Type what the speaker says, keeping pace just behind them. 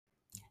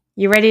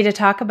You ready to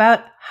talk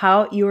about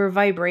how your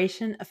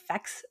vibration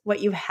affects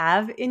what you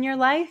have in your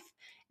life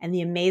and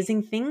the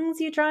amazing things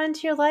you draw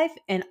into your life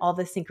and all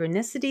the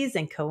synchronicities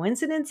and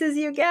coincidences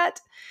you get?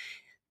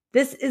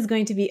 This is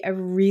going to be a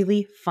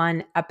really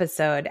fun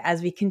episode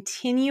as we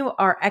continue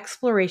our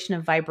exploration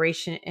of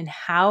vibration and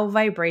how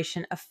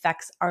vibration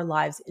affects our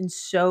lives in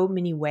so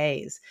many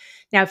ways.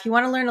 Now, if you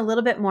want to learn a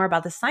little bit more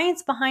about the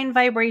science behind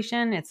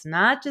vibration, it's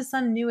not just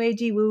some new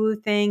agey woo-woo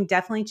thing.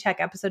 Definitely check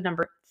episode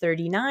number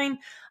 39.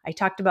 I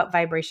talked about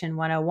vibration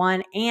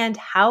 101 and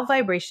how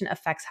vibration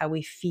affects how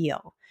we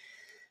feel.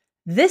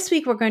 This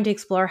week, we're going to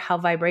explore how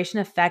vibration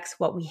affects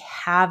what we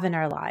have in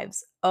our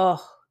lives.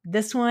 Oh,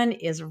 this one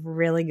is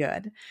really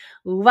good.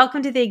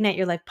 Welcome to the Ignite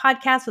Your Life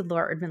podcast with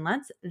Laura Erdman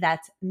Lentz.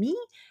 That's me.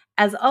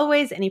 As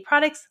always, any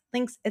products,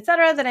 links,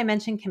 etc. that I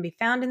mentioned can be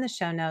found in the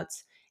show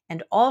notes,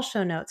 and all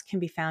show notes can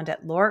be found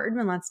at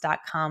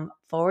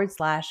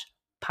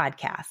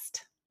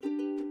lauraerdmanlentz.com/podcast.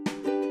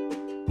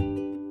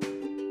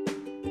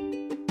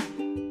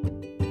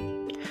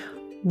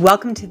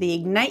 Welcome to the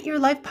Ignite Your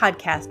Life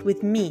podcast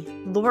with me,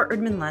 Laura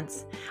Erdman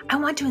Lentz. I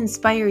want to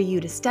inspire you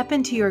to step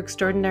into your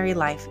extraordinary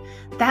life,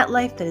 that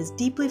life that is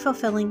deeply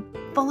fulfilling,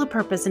 full of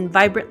purpose, and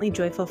vibrantly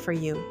joyful for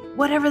you,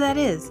 whatever that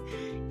is.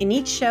 In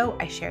each show,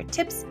 I share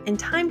tips and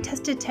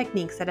time-tested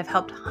techniques that have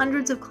helped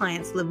hundreds of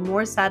clients live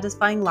more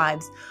satisfying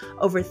lives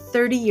over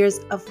 30 years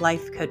of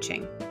life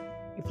coaching.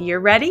 If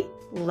you're ready,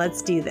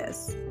 let's do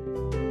this.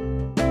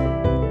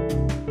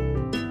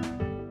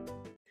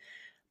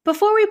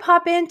 Before we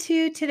pop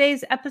into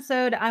today's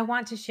episode, I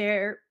want to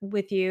share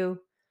with you,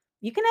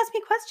 you can ask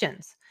me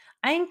questions.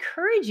 I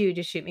encourage you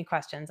to shoot me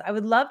questions. I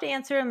would love to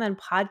answer them in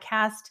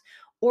podcast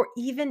or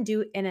even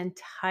do an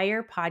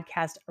entire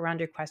podcast around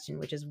your question,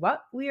 which is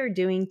what we are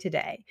doing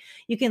today.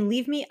 You can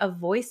leave me a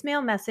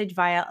voicemail message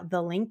via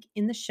the link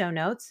in the show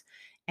notes,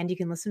 and you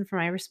can listen for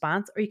my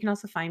response, or you can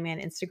also find me on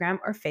Instagram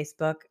or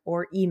Facebook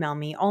or email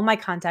me. All my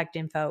contact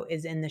info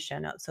is in the show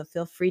notes, so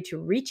feel free to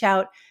reach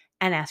out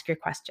and ask your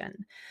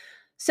question.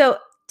 So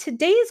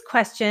today's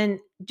question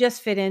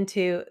just fit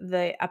into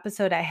the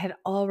episode I had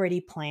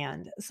already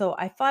planned. So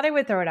I thought I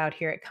would throw it out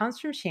here. It comes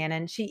from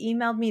Shannon. She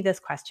emailed me this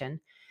question.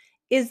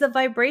 Is the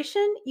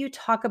vibration you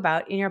talk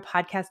about in your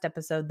podcast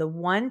episode the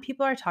one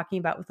people are talking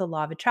about with the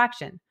law of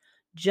attraction?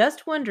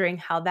 Just wondering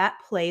how that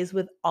plays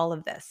with all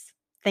of this.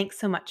 Thanks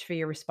so much for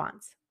your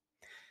response.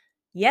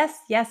 Yes,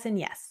 yes, and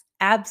yes.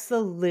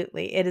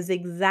 Absolutely. It is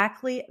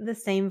exactly the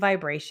same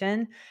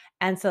vibration.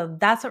 And so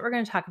that's what we're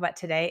going to talk about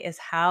today is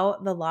how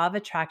the law of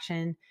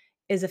attraction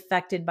is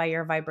affected by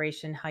your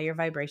vibration, how your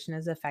vibration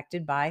is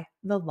affected by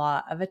the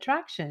law of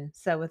attraction.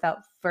 So without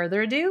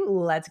further ado,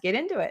 let's get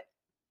into it.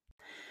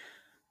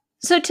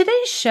 So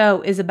today's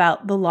show is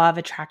about the law of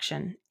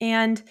attraction,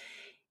 and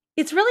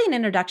it's really an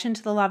introduction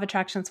to the law of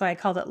attraction. That's why I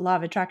called it Law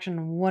of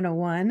Attraction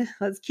 101.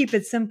 Let's keep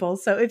it simple.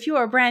 So if you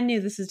are brand new,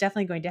 this is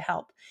definitely going to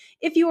help.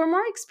 If you are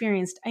more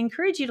experienced, I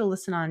encourage you to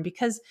listen on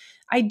because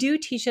I do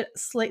teach it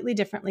slightly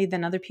differently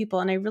than other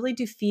people. And I really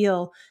do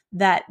feel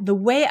that the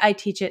way I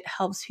teach it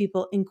helps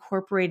people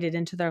incorporate it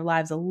into their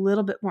lives a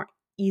little bit more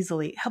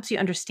easily. It helps you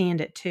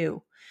understand it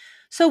too.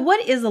 So,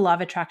 what is the law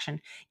of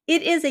attraction?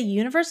 It is a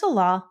universal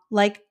law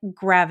like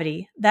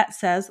gravity that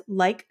says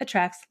like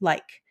attracts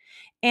like.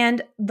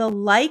 And the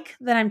like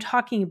that I'm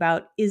talking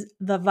about is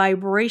the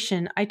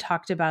vibration I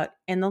talked about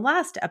in the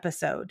last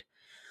episode.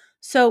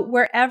 So,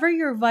 wherever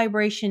your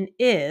vibration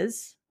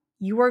is,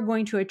 you are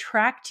going to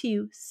attract to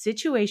you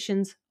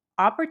situations,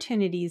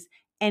 opportunities,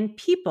 and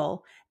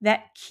people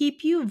that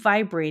keep you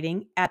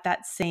vibrating at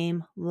that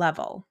same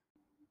level.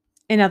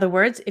 In other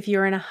words, if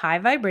you're in a high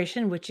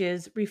vibration, which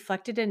is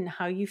reflected in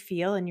how you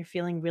feel and you're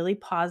feeling really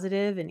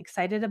positive and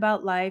excited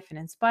about life and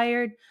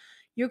inspired,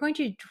 you're going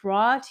to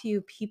draw to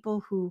you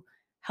people who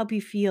help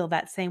you feel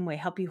that same way,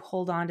 help you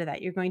hold on to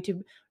that. You're going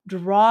to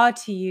draw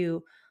to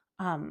you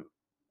um,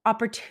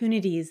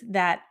 opportunities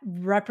that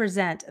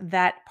represent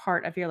that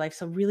part of your life.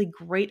 So, really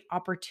great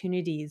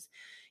opportunities.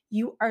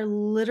 You are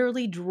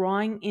literally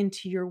drawing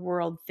into your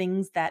world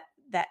things that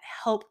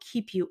help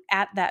keep you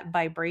at that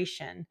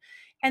vibration.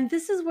 And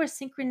this is where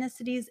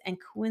synchronicities and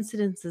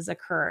coincidences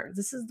occur.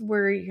 This is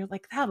where you're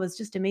like, that was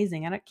just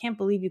amazing. Can't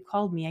believe you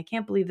called me. I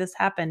can't believe this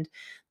happened.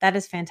 That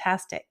is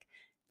fantastic.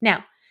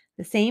 Now,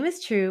 the same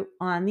is true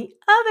on the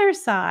other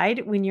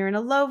side. When you're in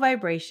a low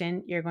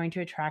vibration, you're going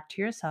to attract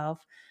to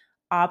yourself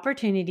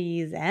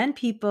opportunities and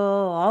people,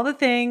 all the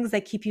things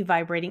that keep you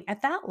vibrating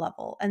at that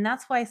level. And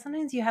that's why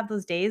sometimes you have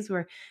those days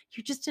where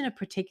you're just in a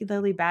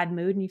particularly bad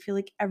mood and you feel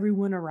like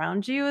everyone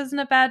around you is in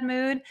a bad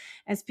mood.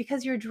 And it's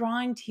because you're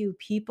drawing to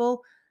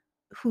people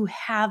who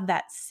have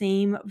that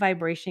same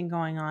vibration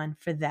going on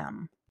for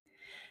them.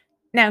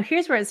 Now,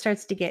 here's where it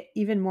starts to get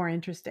even more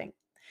interesting.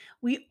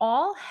 We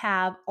all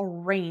have a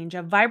range,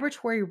 a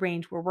vibratory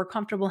range where we're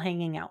comfortable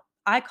hanging out.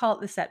 I call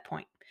it the set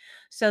point.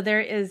 So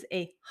there is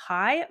a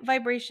high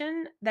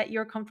vibration that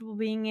you're comfortable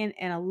being in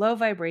and a low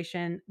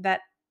vibration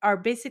that are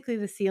basically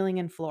the ceiling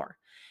and floor.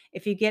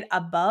 If you get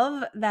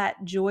above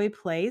that joy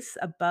place,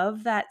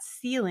 above that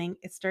ceiling,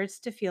 it starts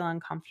to feel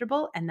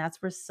uncomfortable. And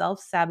that's where self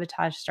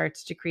sabotage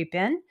starts to creep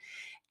in.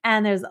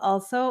 And there's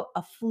also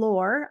a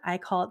floor, I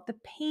call it the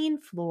pain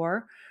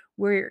floor,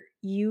 where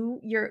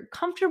you're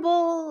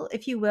comfortable,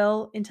 if you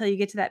will, until you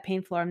get to that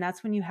pain floor. And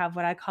that's when you have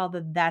what I call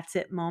the that's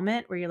it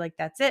moment, where you're like,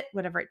 that's it,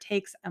 whatever it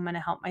takes, I'm going to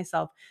help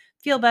myself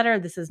feel better.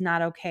 This is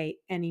not okay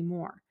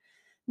anymore.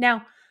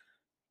 Now,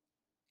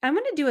 I'm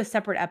going to do a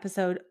separate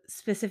episode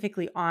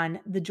specifically on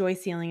the joy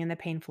ceiling and the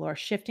pain floor,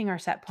 shifting our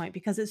set point,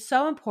 because it's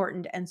so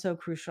important and so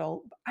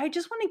crucial. I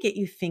just want to get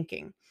you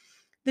thinking.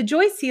 The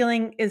joy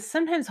ceiling is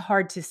sometimes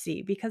hard to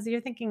see because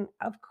you're thinking,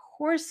 of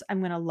course, I'm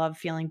going to love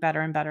feeling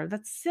better and better.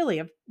 That's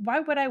silly. Why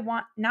would I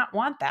not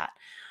want that?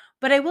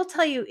 But I will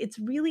tell you, it's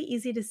really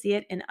easy to see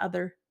it in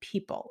other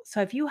people.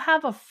 So if you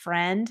have a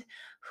friend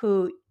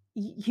who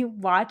you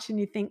watch and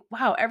you think,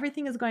 wow,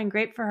 everything is going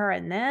great for her.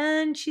 And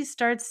then she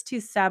starts to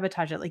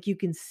sabotage it. Like you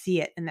can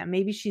see it. And that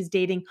maybe she's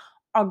dating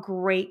a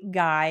great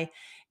guy.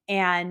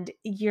 And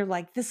you're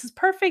like, this is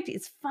perfect.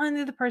 It's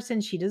finally the person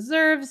she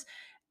deserves.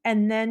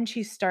 And then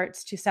she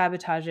starts to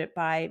sabotage it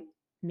by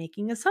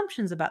making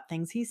assumptions about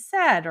things he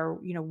said, or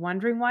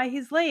wondering why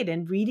he's late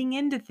and reading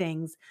into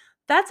things.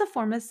 That's a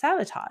form of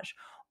sabotage.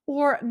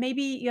 Or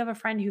maybe you have a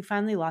friend who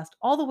finally lost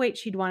all the weight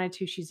she'd wanted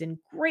to. She's in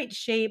great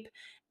shape,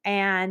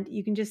 and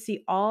you can just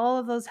see all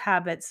of those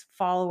habits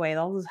fall away,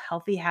 all those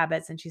healthy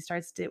habits, and she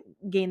starts to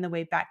gain the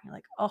weight back. And you're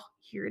like, oh,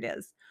 here it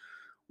is.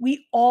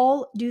 We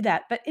all do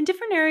that, but in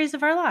different areas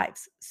of our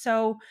lives.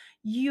 So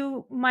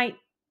you might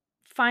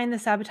find the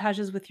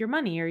sabotages with your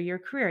money or your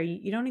career.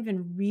 You don't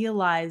even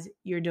realize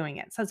you're doing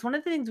it. So it's one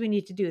of the things we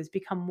need to do is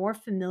become more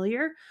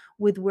familiar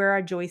with where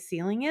our joy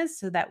ceiling is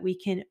so that we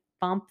can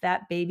bump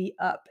that baby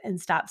up and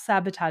stop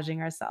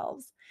sabotaging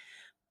ourselves.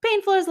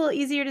 Pain floor is a little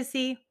easier to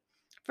see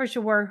for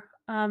sure.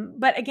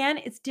 But again,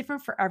 it's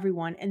different for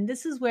everyone. And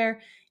this is where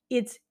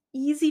it's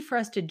easy for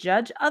us to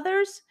judge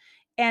others.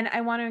 And I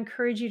want to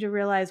encourage you to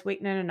realize,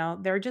 wait, no.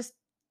 They're just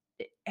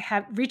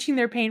have reaching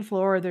their pain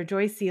floor or their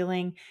joy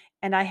ceiling.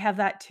 And I have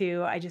that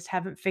too. I just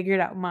haven't figured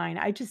out mine.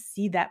 I just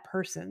see that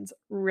person's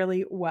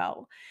really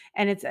well.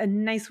 And it's a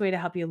nice way to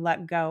help you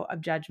let go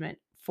of judgment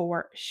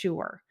for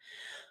sure.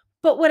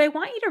 But what I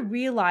want you to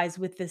realize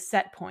with this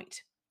set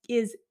point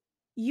is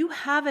you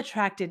have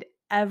attracted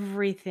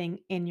everything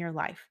in your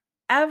life.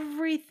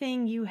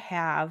 Everything you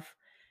have,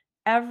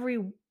 every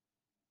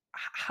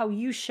how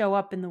you show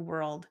up in the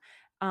world,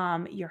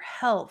 your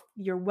health,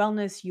 your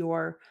wellness,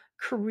 your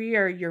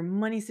career, your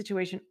money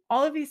situation,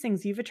 all of these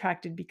things you've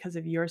attracted because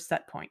of your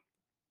set point.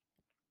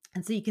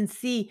 And so you can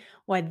see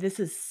why this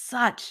is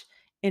such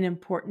an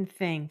important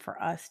thing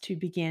for us to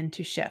begin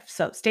to shift.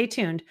 So stay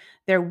tuned.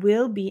 There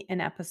will be an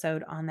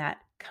episode on that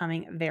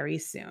coming very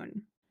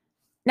soon.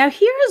 Now,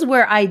 here is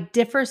where I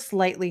differ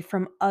slightly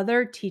from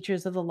other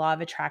teachers of the law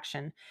of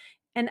attraction.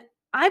 And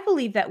I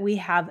believe that we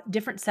have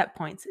different set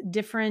points,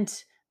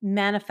 different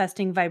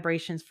manifesting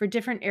vibrations for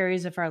different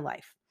areas of our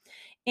life.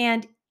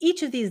 And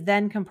each of these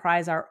then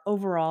comprise our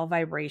overall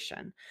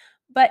vibration.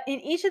 But in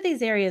each of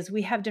these areas,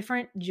 we have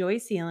different joy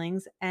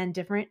ceilings and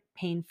different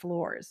pain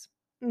floors.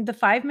 The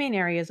five main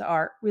areas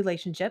are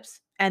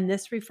relationships, and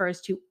this refers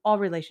to all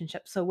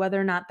relationships. So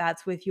whether or not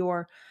that's with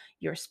your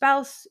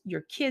spouse,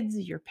 your kids,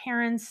 your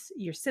parents,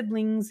 your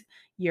siblings,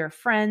 your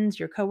friends,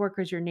 your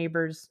coworkers, your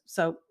neighbors.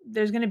 So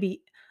there's going to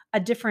be a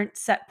different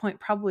set point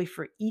probably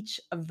for each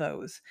of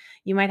those.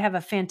 You might have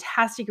a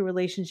fantastic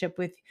relationship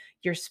with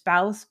your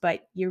spouse,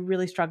 but you're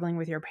really struggling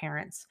with your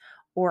parents,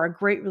 or a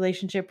great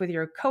relationship with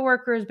your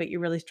coworkers, but you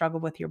really struggle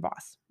with your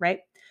boss,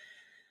 right?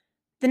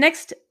 The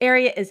next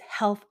area is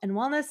health and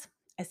wellness.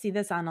 I see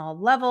this on all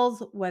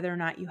levels, whether or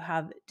not you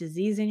have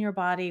disease in your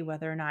body,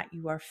 whether or not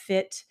you are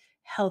fit,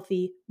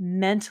 healthy,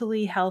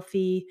 mentally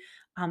healthy.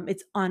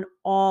 It's on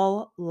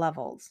all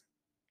levels.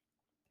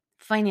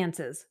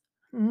 Finances.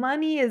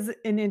 Money is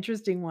an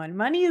interesting one.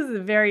 Money is a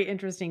very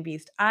interesting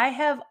beast. I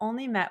have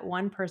only met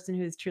one person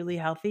who is truly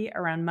healthy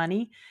around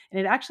money, and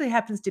it actually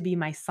happens to be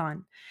my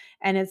son.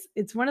 And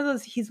it's one of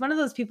those he's one of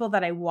those people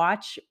that I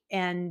watch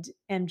and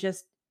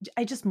just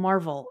I just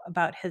marvel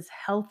about his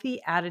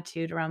healthy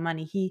attitude around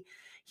money.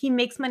 He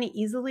makes money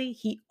easily.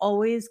 He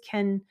always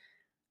can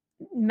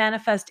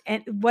manifest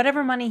and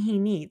whatever money he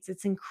needs.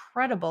 It's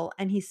incredible.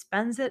 And he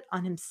spends it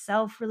on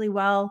himself really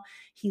well.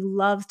 He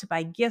loves to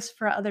buy gifts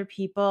for other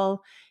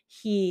people.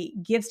 He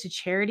gives to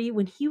charity.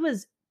 When he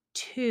was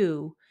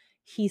 2,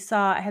 he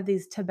saw I had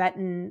these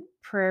Tibetan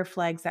prayer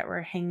flags that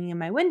were hanging in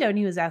my window, and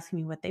he was asking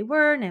me what they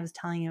were. And I was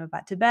telling him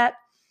about Tibet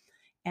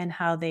and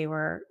how they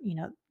were,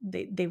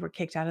 they were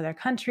kicked out of their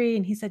country.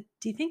 And he said,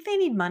 do you think they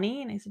need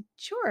money? And I said,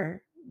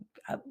 sure,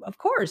 of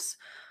course.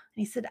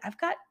 And he said, I've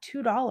got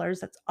 $2.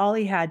 That's all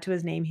he had to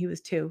his name. He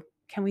was 2.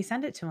 Can we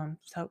send it to him?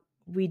 So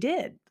we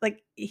did.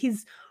 Like,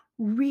 he's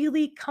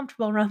really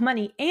comfortable around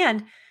money.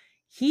 And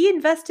he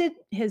bought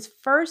his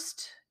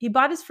first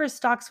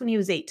stocks when he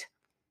was 8.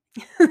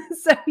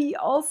 So he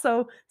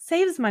also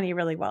saves money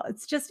really well.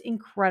 It's just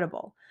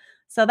incredible.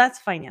 So that's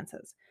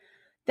finances.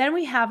 Then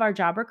we have our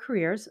job or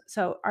careers.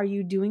 So, are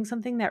you doing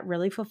something that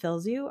really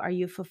fulfills you? Are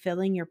you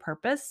fulfilling your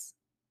purpose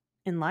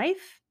in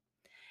life?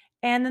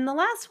 And then the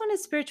last one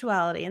is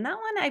spirituality. And that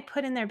one I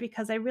put in there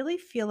because I really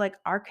feel like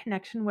our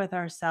connection with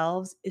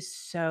ourselves is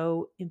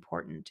so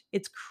important.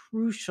 It's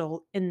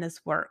crucial in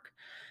this work.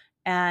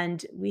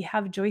 And we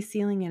have joy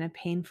ceiling and a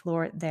pain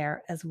floor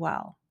there as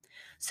well.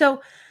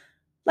 So,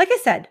 like I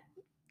said,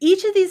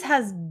 each of these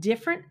has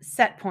different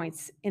set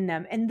points in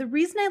them. And the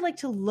reason I like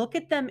to look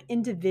at them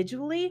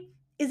individually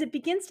is it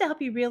begins to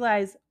help you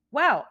realize,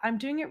 wow, I'm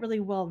doing it really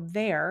well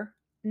there,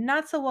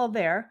 not so well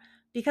there,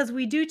 because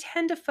we do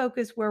tend to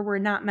focus where we're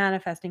not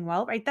manifesting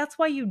well, right? That's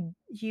why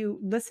you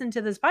listen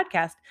to this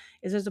podcast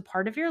is there's a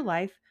part of your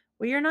life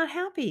where you're not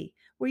happy,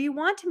 where you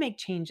want to make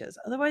changes.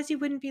 Otherwise, you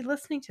wouldn't be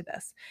listening to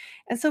this.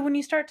 And so when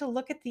you start to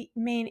look at the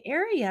main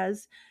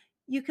areas,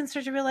 you can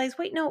start to realize,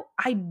 wait, no,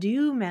 I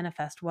do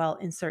manifest well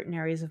in certain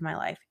areas of my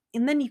life.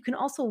 And then you can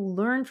also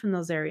learn from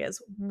those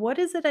areas. What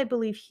is it I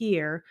believe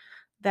here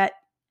that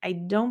I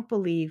don't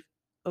believe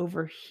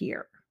over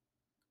here?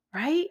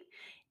 Right?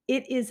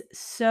 It is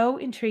so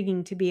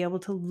intriguing to be able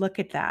to look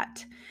at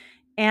that.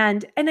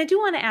 And I do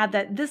want to add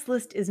that this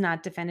list is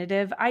not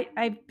definitive.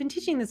 I've been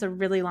teaching this a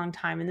really long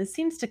time, and this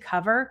seems to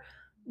cover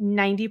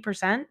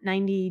 90%,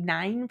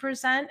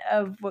 99%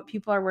 of what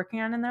people are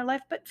working on in their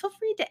life. But feel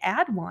free to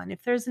add one.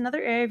 If there's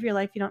another area of your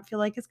life you don't feel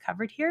like is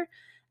covered here,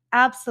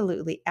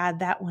 absolutely add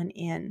that one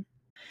in.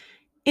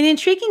 An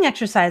intriguing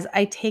exercise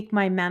I take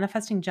my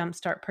Manifesting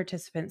Jumpstart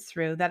participants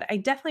through that I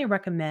definitely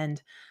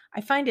recommend,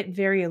 I find it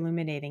very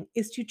illuminating,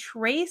 is to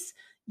trace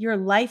your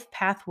life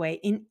pathway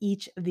in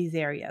each of these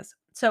areas.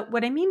 So,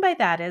 what I mean by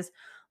that is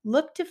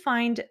look to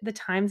find the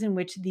times in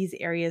which these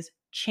areas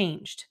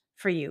changed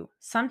for you,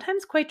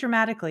 sometimes quite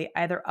dramatically,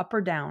 either up or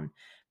down,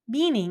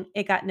 meaning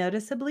it got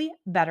noticeably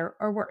better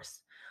or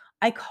worse.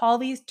 I call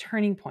these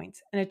turning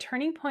points, and a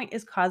turning point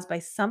is caused by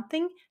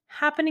something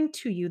happening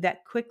to you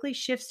that quickly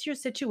shifts your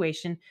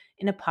situation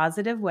in a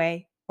positive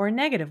way or a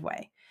negative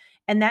way.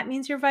 And that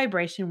means your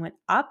vibration went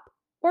up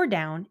or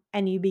down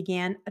and you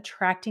began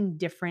attracting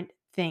different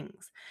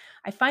things.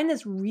 I find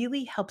this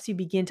really helps you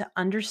begin to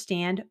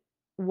understand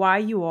why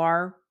you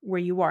are where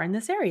you are in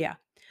this area.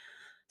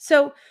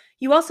 So,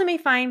 you also may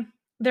find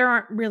there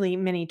aren't really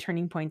many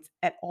turning points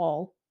at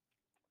all,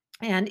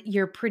 and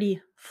you're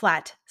pretty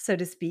flat, so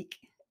to speak.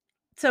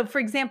 So, for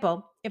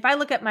example, if I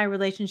look at my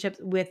relationships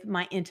with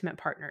my intimate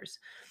partners,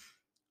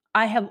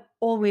 I have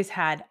always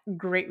had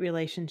great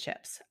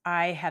relationships.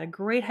 I had a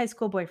great high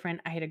school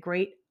boyfriend. I had a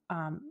great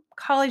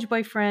college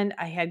boyfriend.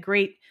 I had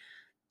great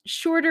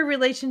shorter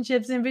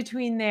relationships in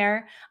between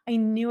there. I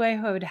knew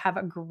I would have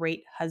a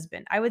great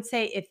husband. I would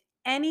say if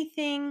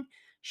anything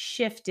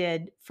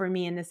shifted for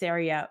me in this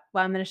area,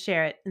 well, I'm going to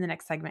share it in the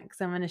next segment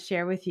because I'm going to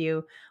share with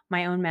you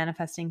my own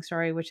manifesting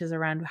story, which is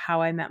around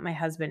how I met my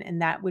husband.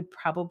 And that would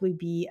probably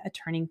be a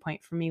turning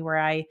point for me where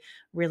I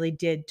really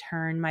did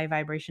turn my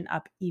vibration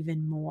up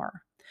even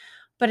more.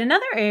 But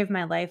another area of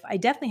my life, I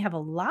definitely have a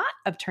lot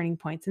of turning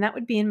points, and that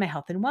would be in my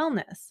health and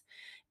wellness.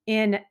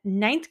 In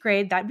ninth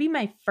grade, that'd be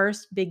my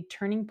first big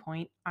turning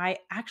point. I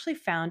actually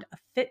found a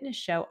fitness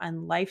show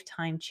on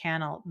Lifetime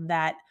Channel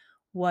that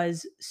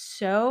was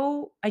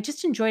so, I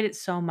just enjoyed it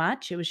so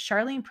much. It was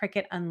Charlene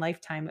Prickett on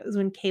Lifetime. It was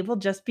when cable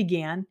just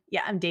began.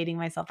 Yeah, I'm dating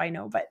myself, I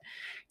know, but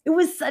it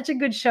was such a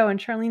good show. And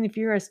Charlene, if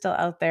you are still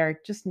out there,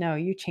 just know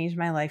you changed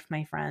my life,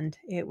 my friend.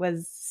 It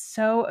was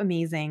so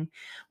amazing.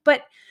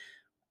 But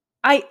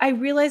I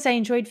realized I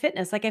enjoyed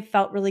fitness, like, I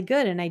felt really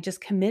good, and I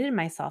just committed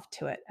myself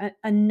to it.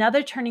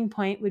 Another turning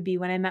point would be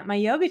when I met my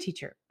yoga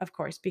teacher, of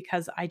course,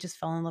 because I just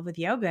fell in love with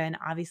yoga, and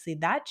obviously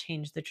that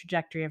changed the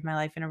trajectory of my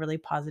life in a really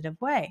positive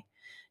way.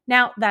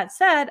 Now, that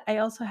said, I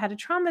also had a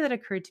trauma that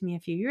occurred to me a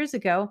few years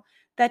ago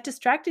that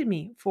distracted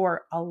me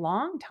for a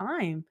long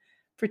time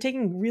for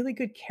taking really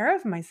good care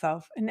of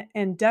myself,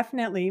 and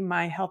definitely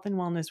my health and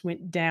wellness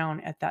went down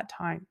at that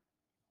time.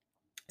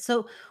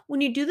 So,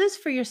 when you do this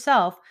for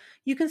yourself,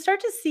 you can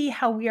start to see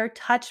how we are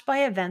touched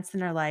by events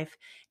in our life,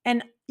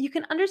 and you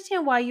can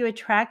understand why you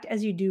attract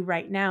as you do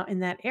right now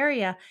in that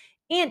area.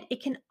 And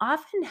it can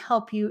often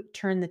help you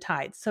turn the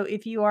tide. So,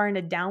 if you are in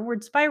a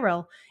downward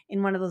spiral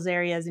in one of those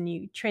areas and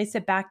you trace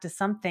it back to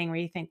something where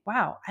you think,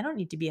 wow, I don't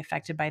need to be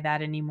affected by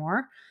that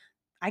anymore,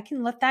 I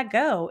can let that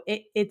go.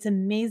 It's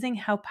amazing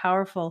how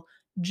powerful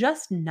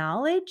just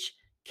knowledge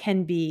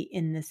can be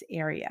in this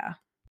area.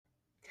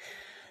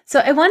 So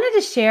I wanted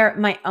to share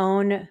my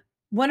own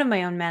one of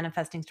my own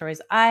manifesting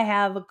stories. I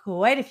have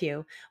quite a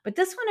few, but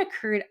this one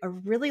occurred a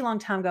really long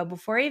time ago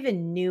before I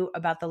even knew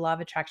about the law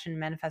of attraction and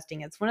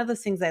manifesting. It's one of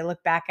those things I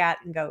look back at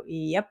and go,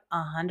 "Yep,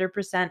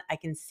 100% I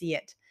can see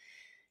it."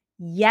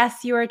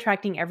 Yes, you are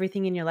attracting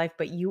everything in your life,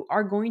 but you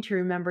are going to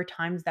remember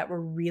times that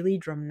were really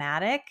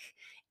dramatic,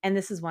 and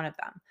this is one of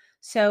them.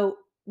 So,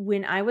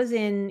 when I was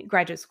in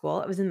graduate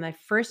school, I was in my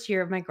first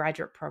year of my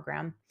graduate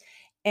program,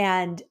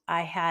 and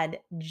I had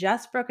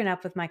just broken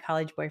up with my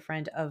college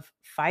boyfriend of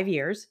 5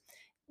 years,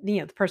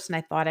 the person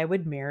I thought I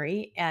would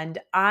marry, and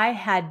I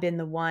had been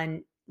the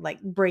one, like,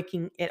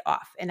 breaking it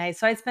off, and I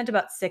spent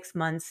about 6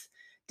 months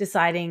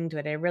deciding, do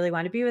I really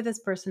want to be with this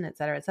person, et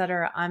cetera, et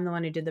cetera. I'm the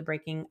one who did the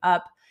breaking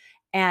up.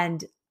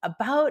 And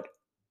about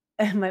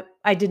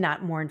I did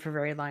not mourn for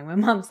very long. My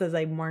mom says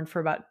I mourned for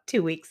about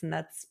 2 weeks, and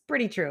that's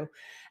pretty true.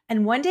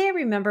 And one day I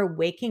remember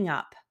waking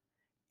up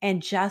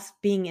and just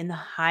being in the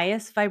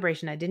highest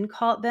vibration. I didn't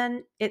call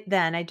it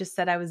then. I just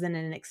said I was in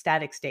an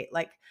ecstatic state.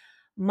 Like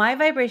my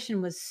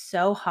vibration was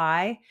so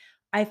high.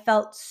 I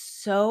felt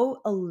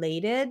so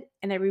elated.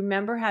 And I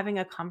remember having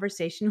a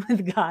conversation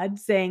with God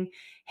saying,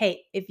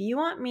 "Hey, if you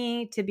want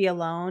me to be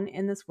alone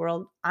in this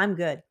world, I'm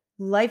good.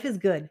 Life is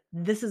good.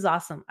 This is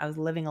awesome." I was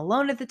living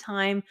alone at the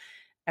time.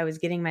 I was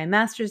getting my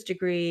master's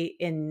degree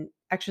in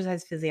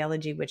exercise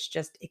physiology, which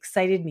just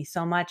excited me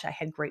so much. I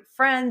had great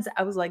friends.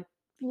 I was like,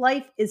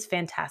 life is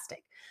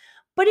fantastic.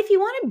 But if you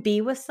want to be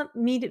with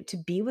to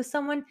be with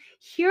someone,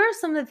 here are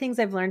some of the things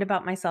I've learned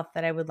about myself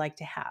that I would like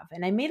to have.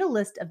 And I made a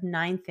list of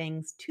 9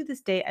 things. To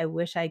this day, I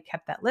wish I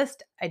kept that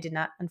list. I did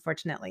not,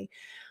 unfortunately.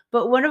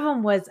 But one of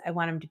them was I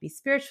want him to be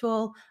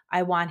spiritual.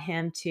 I want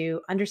him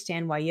to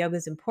understand why yoga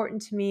is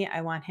important to me.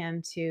 I want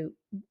him to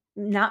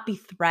not be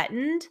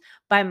threatened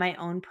by my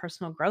own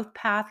personal growth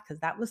path because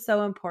that was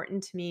so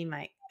important to me.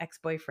 My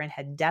ex-boyfriend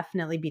had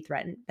definitely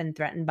been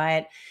threatened by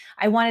it.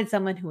 I wanted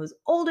someone who was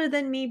older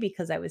than me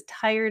because I was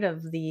tired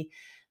of the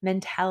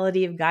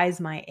mentality of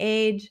guys my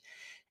age.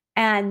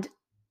 And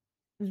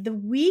the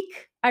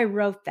week I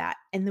wrote that,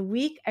 and the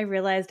week I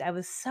realized I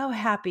was so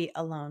happy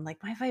alone,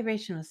 like my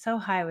vibration was so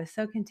high, I was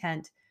so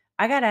content,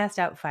 I got asked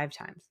out 5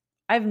 times.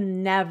 I've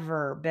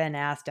never been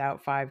asked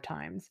out 5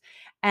 times.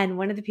 And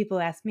one of the people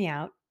who asked me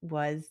out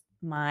was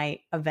my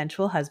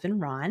eventual husband,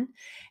 Ron.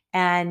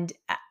 And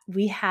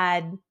we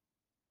had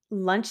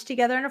lunch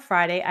together on a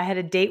Friday. I had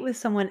a date with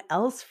someone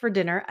else for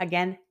dinner.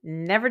 Again,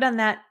 never done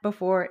that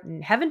before,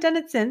 haven't done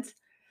it since,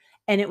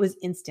 and it was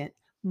instant.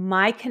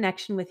 My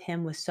connection with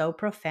him was so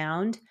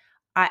profound.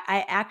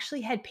 I actually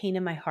had pain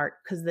in my heart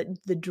because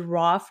the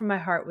draw from my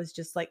heart was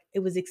just like it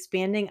was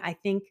expanding. I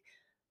think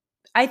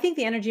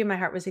the energy in my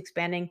heart was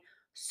expanding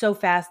so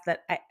fast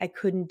that I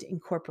couldn't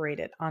incorporate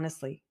it,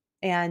 honestly.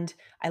 And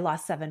I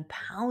lost 7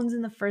 pounds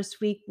in the first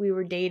week we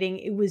were dating.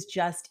 It was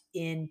just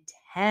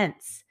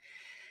intense.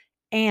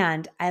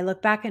 And I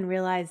look back and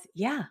realize,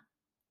 yeah,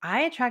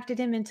 I attracted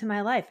him into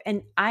my life.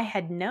 And I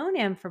had known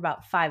him for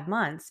about 5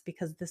 months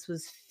because this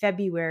was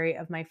February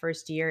of my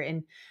first year.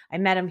 And I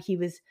met him. He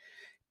was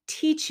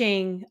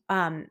teaching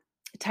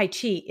Tai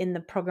Chi in the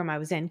program I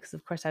was in, because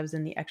of course I was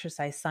in the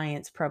exercise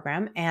science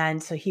program.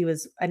 And so he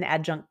was an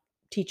adjunct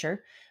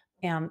teacher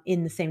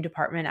in the same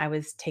department I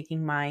was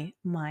taking my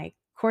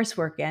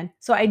coursework in.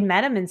 So I'd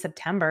met him in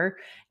September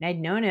and I'd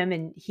known him,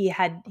 and he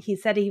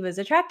said he was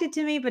attracted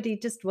to me, but he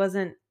just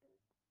wasn't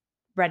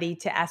ready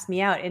to ask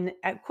me out. And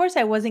of course,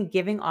 I wasn't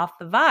giving off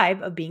the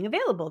vibe of being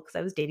available because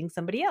I was dating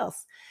somebody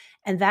else.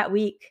 And that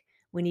week,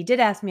 when he did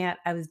ask me out,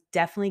 I was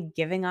definitely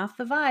giving off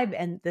the vibe.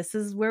 And this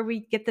is where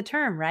we get the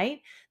term, right?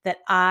 That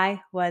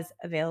I was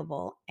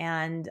available.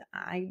 And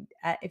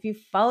if you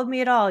followed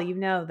me at all, you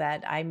know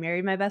that I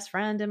married my best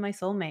friend and my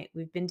soulmate.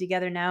 We've been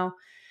together now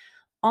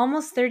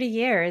almost 30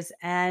 years,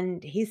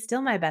 and he's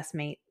still my best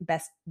mate.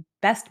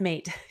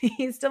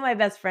 He's still my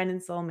best friend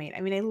and soulmate.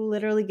 I mean, I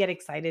literally get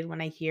excited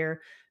when I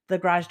hear the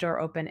garage door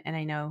open and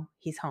I know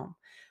he's home.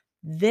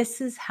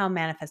 This is how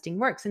manifesting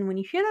works. And when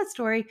you hear that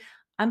story,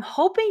 I'm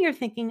hoping you're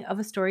thinking of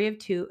a story of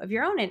two of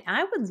your own, and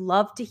I would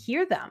love to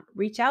hear them.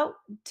 Reach out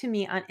to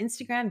me on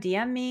Instagram,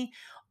 DM me,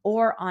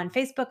 or on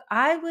Facebook.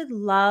 I would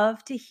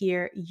love to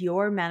hear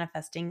your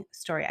manifesting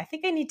story. I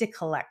think I need to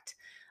collect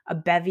a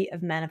bevy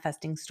of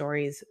manifesting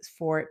stories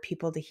for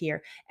people to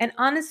hear. And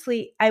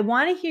honestly, I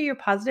want to hear your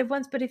positive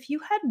ones, but if you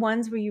had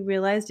ones where you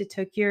realized it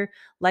took your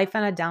life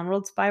on a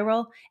downward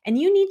spiral and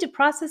you need to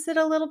process it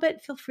a little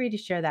bit, feel free to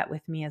share that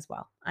with me as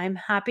well. I'm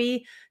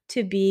happy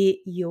to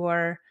be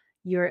your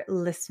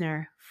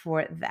listener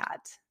for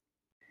that.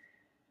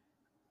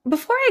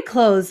 Before I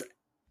close,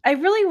 I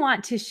really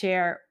want to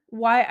share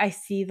why I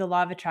see the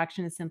law of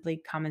attraction as simply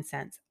common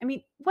sense. I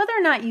mean, whether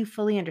or not you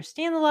fully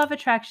understand the law of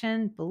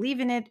attraction, believe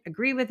in it,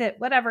 agree with it,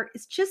 whatever,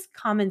 it's just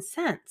common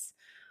sense.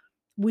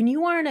 When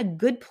you are in a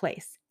good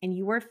place and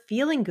you are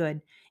feeling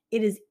good,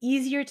 it is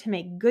easier to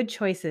make good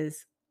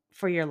choices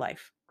for your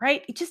life,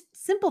 right? It's just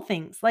simple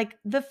things like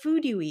the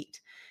food you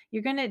eat.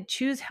 You're going to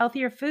choose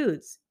healthier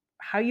foods.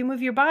 How you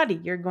move your body.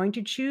 You're going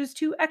to choose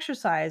to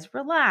exercise,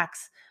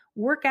 relax,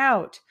 work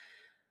out,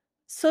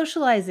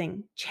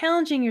 socializing,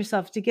 challenging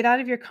yourself to get out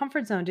of your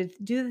comfort zone, to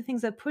do the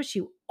things that push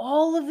you.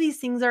 All of these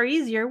things are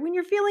easier when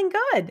you're feeling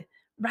good,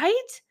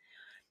 right?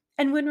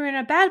 And when we're in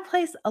a bad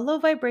place, a low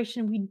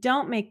vibration, we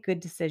don't make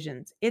good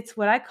decisions. It's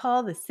what I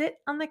call the sit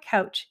on the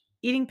couch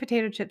eating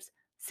potato chips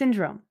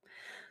syndrome.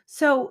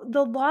 So,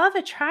 the law of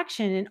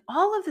attraction and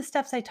all of the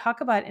steps I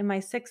talk about in my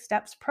 6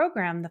 steps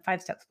program, the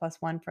 5 steps plus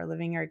one for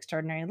living your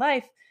extraordinary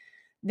life,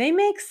 they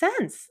make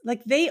sense.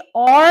 Like they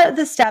are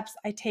the steps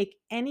I take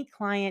any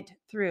client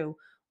through,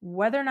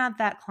 whether or not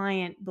that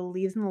client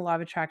believes in the law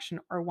of attraction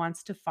or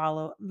wants to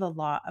follow the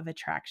law of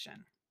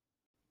attraction.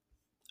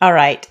 All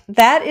right.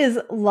 That is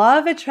law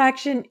of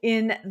attraction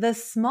in the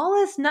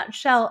smallest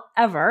nutshell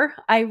ever.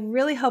 I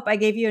really hope I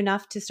gave you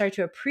enough to start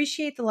to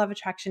appreciate the law of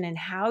attraction and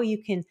how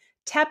you can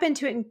tap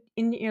into it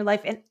in your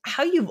life and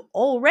how you've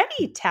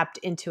already tapped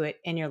into it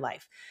in your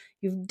life.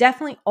 You've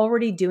definitely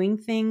already doing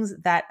things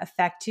that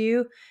affect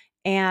you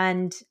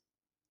and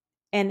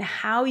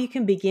how you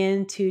can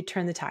begin to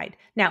turn the tide.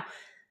 Now,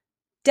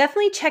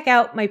 definitely check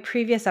out my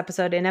previous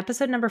episode. In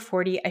episode number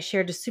 40, I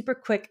shared a super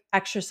quick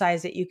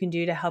exercise that you can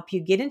do to help you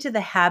get into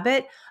the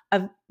habit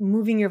of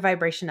moving your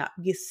vibration up,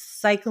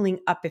 cycling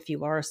up, if you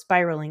will, or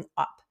spiraling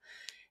up.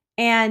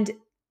 And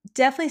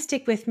definitely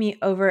stick with me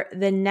over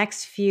the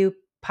next few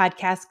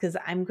podcasts because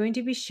I'm going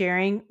to be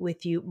sharing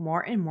with you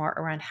more and more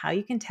around how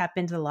you can tap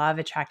into the law of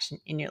attraction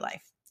in your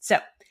life. So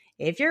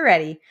if you're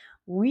ready,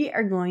 we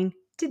are going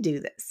to do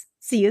this.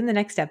 See you in the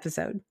next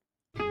episode.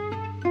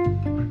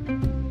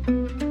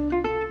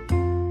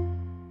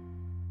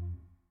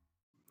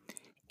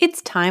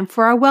 It's time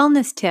for our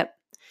wellness tip.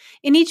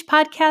 In each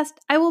podcast,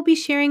 I will be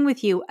sharing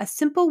with you a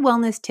simple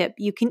wellness tip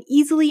you can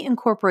easily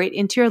incorporate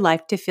into your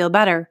life to feel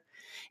better.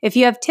 If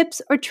you have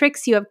tips or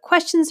tricks you have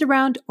questions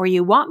around or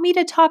you want me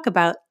to talk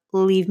about,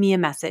 leave me a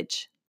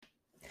message.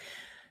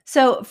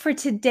 So, for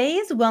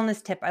today's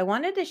wellness tip, I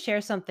wanted to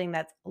share something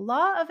that's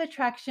law of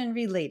attraction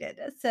related.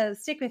 So,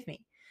 stick with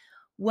me.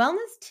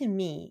 Wellness to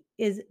me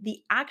is the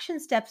action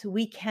steps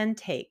we can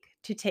take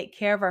to take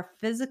care of our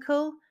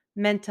physical,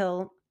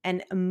 mental,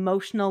 and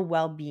emotional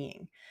well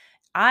being.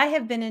 I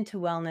have been into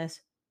wellness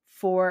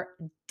for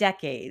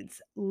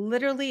decades.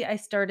 Literally, I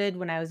started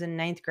when I was in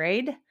ninth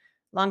grade.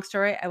 Long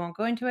story, I won't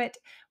go into it,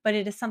 but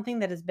it is something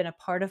that has been a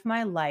part of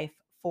my life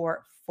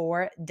for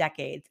 4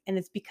 decades. And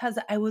it's because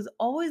I was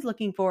always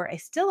looking for, I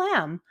still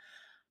am,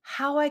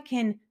 how I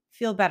can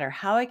feel better,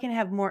 how I can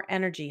have more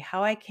energy,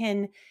 how I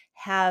can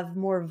have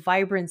more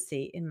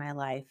vibrancy in my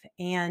life.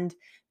 And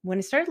when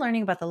I started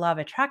learning about the law of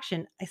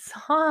attraction, I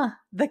saw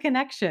the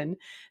connection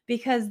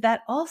because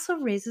that also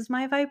raises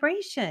my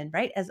vibration,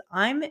 right? As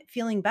I'm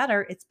feeling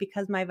better, it's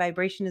because my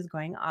vibration is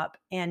going up.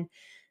 And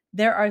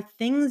there are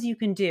things you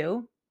can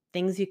do,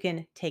 things you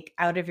can take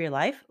out of your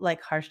life,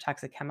 like harsh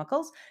toxic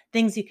chemicals,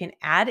 things you can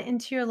add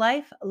into your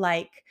life,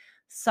 like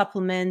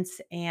supplements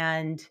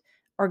and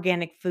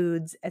organic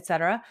foods,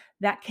 etc.,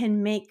 that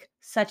can make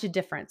such a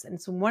difference. And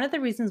so one of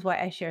the reasons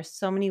why I share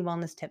so many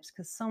wellness tips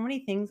because so many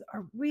things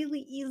are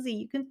really easy.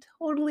 You can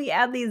totally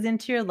add these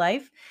into your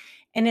life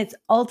and it's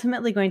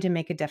ultimately going to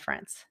make a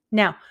difference.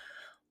 Now,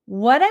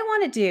 what I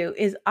want to do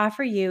is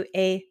offer you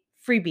a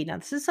freebie. Now,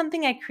 this is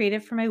something I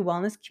created for my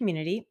wellness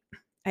community.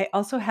 I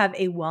also have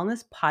a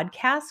wellness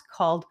podcast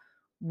called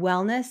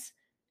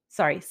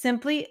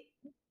Simply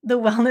the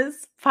Wellness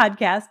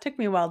Podcast. Took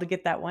me a while to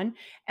get that one.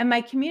 And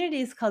my community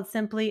is called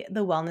Simply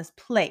the Wellness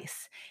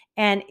Place.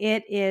 And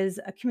it is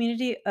a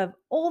community of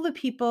all the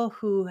people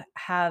who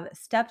have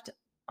stepped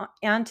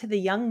onto the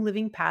Young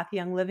Living path.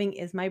 Young Living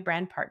is my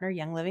brand partner,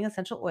 Young Living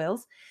Essential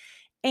Oils,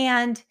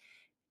 and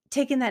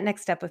taken that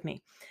next step with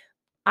me.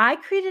 I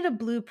created a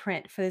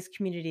blueprint for this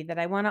community that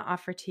I want to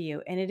offer to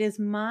you. And it is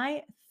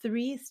my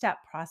 3-step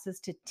process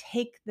to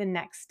take the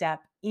next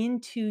step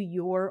into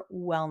your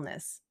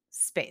wellness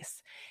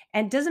space.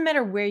 And it doesn't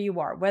matter where you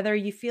are, whether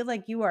you feel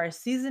like you are a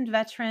seasoned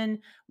veteran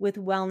with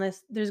wellness,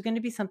 there's going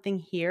to be something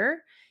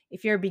here.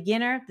 If you're a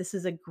beginner, this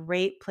is a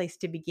great place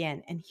to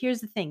begin. And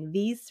here's the thing,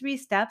 these 3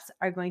 steps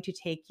are going to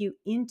take you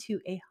into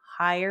a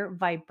higher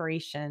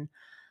vibration.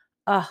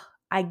 Oh,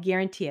 I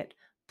guarantee it.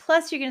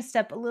 Plus, you're going to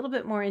step a little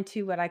bit more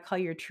into what I call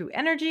your true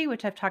energy,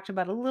 which I've talked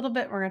about a little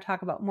bit. We're going to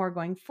talk about more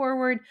going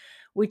forward,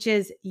 which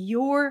is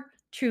your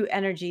true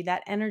energy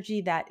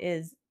that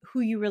is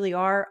who you really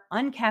are,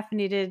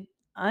 uncaffeinated,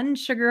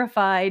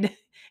 unsugarified,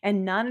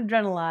 and non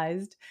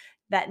adrenalized,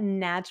 that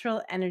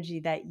natural energy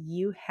that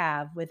you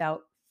have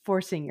without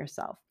forcing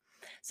yourself.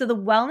 So, the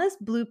wellness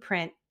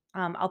blueprint,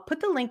 I'll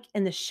put the link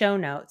in the show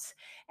notes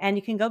and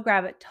you can go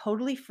grab it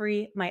totally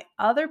free. My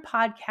other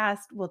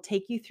podcast will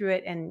take you through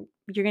it and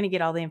you're going to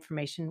get all the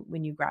information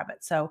when you grab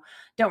it. So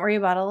don't worry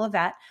about all of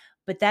that.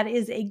 But that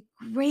is a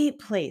great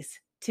place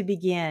to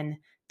begin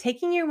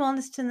taking your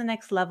wellness to the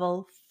next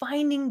level,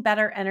 finding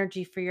better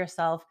energy for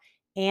yourself,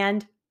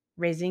 and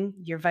raising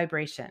your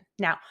vibration.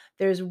 Now,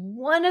 there's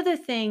one other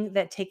thing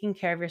that taking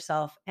care of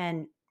yourself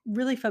and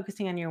really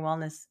focusing on your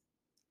wellness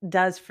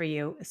does for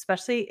you,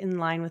 especially in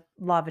line with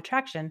law of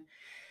attraction,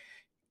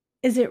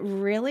 is it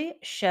really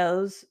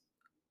shows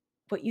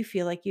what you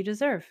feel like you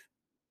deserve.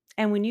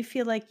 And when you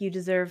feel like you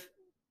deserve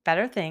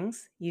better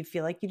things, you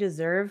feel like you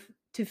deserve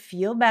to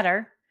feel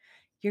better,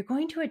 you're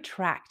going to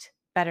attract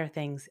better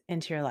things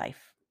into your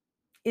life.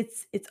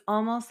 It's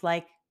almost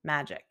like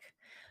magic.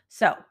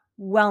 So,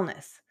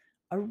 wellness,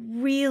 a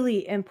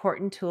really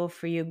important tool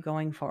for you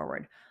going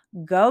forward.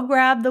 Go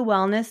grab the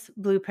wellness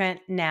blueprint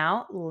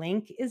now.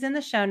 Link is in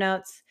the show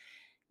notes.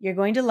 You're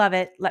going to love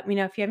it. Let me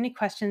know if you have any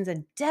questions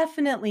and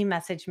definitely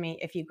message me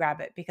if you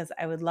grab it because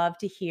I would love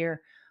to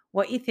hear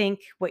what you think,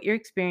 what your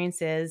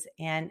experience is,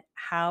 and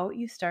how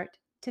you start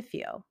to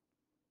feel.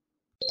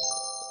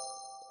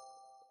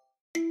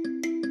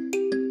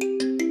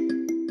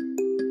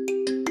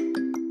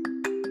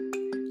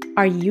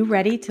 Are you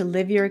ready to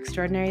live your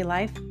extraordinary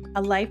life?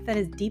 A life that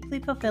is deeply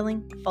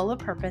fulfilling, full of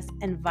purpose,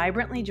 and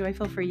vibrantly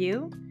joyful for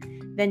you?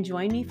 Then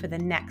join me for the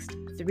next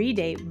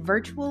 3-day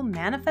virtual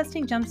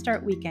Manifesting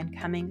Jumpstart weekend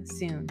coming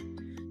soon.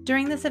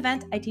 During this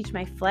event, I teach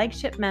my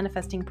flagship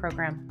manifesting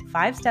program,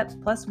 5 Steps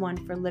Plus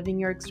 1 for Living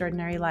Your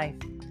Extraordinary Life.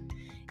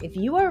 If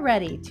you are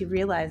ready to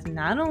realize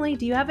not only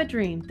do you have a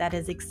dream that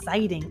is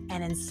exciting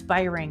and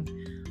inspiring,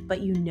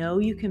 but you know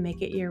you can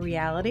make it your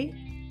reality,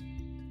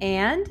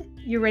 and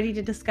you're ready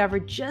to discover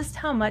just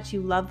how much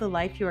you love the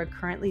life you are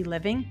currently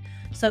living,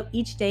 so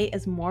each day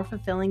is more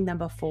fulfilling than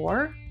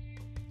before,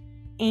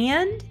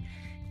 and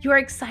you are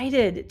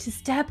excited to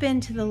step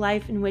into the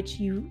life in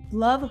which you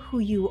love who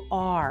you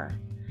are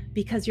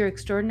because your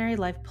extraordinary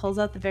life pulls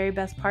out the very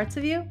best parts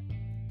of you,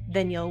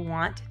 then you'll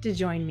want to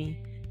join me.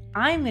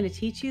 I'm going to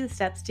teach you the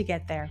steps to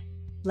get there.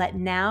 Let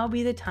now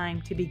be the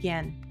time to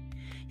begin.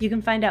 You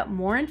can find out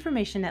more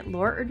information at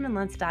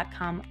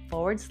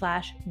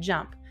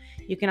lauraerdmanluntz.com/jump.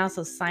 You can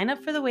also sign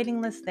up for the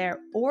waiting list there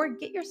or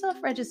get yourself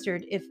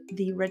registered if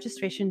the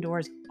registration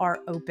doors are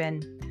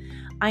open.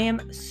 I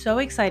am so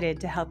excited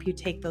to help you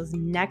take those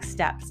next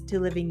steps to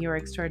living your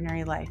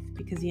extraordinary life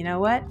because you know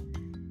what?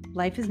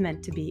 Life is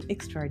meant to be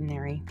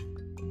extraordinary.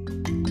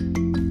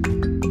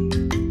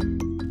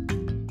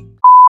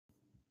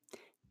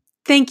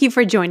 Thank you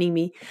for joining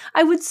me.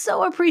 I would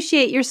so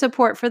appreciate your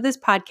support for this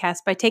podcast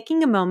by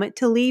taking a moment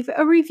to leave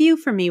a review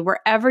for me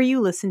wherever you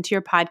listen to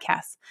your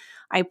podcasts.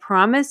 I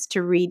promise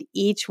to read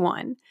each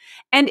one.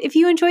 And if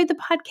you enjoyed the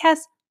podcast,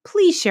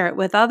 please share it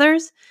with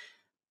others.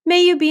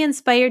 May you be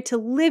inspired to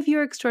live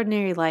your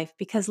extraordinary life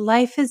because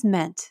life is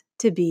meant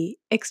to be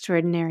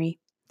extraordinary.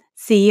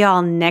 See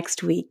y'all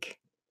next week.